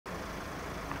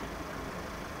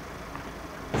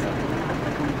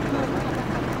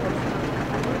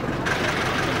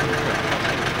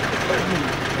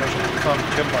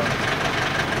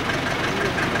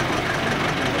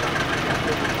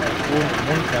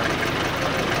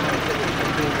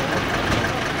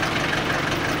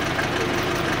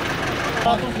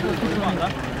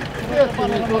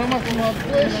rămas numai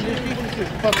 2 și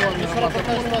 4 oameni.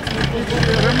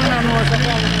 Rămâne a noua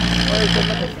Ciobanul și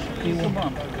 2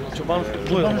 rămas.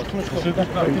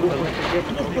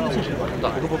 Da,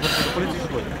 după poliție și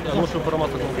 2. Nu știu, rămas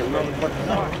acum.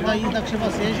 Dar ei dacă ceva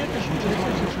se iege?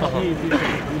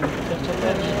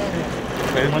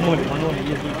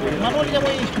 Manoli,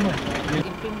 mai ești cu noi.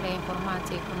 Din primele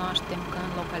informații cunoaștem că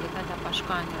în localitatea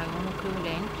Pașcani, raionul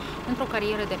Criuleni, într-o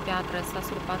carieră de piatră s-a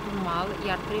surpat un mal,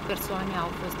 iar 3 persoane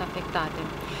au fost afectate.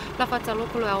 La fața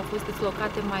locului au fost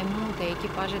dislocate mai multe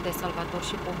echipaje de salvatori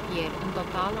și pompieri. În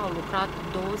total au lucrat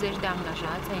 20 de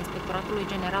angajați ai Inspectoratului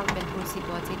General pentru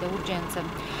Situații de Urgență.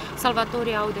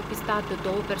 Salvatorii au depistat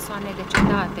 2 persoane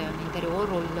decedate în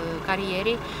interiorul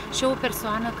carierii și o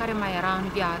persoană care mai era în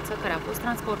viață, care a fost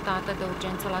transportată de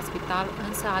urgență la spital,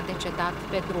 însă a decedat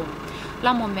pe drum.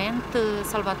 La moment,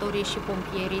 salvatorii și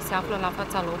pompierii se află la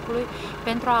fața locului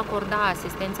pentru a acorda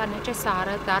asistența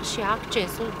necesară, dar și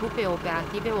accesul grupei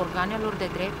operative organelor de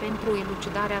drept pentru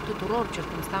elucidarea tuturor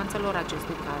circumstanțelor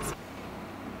acestui caz.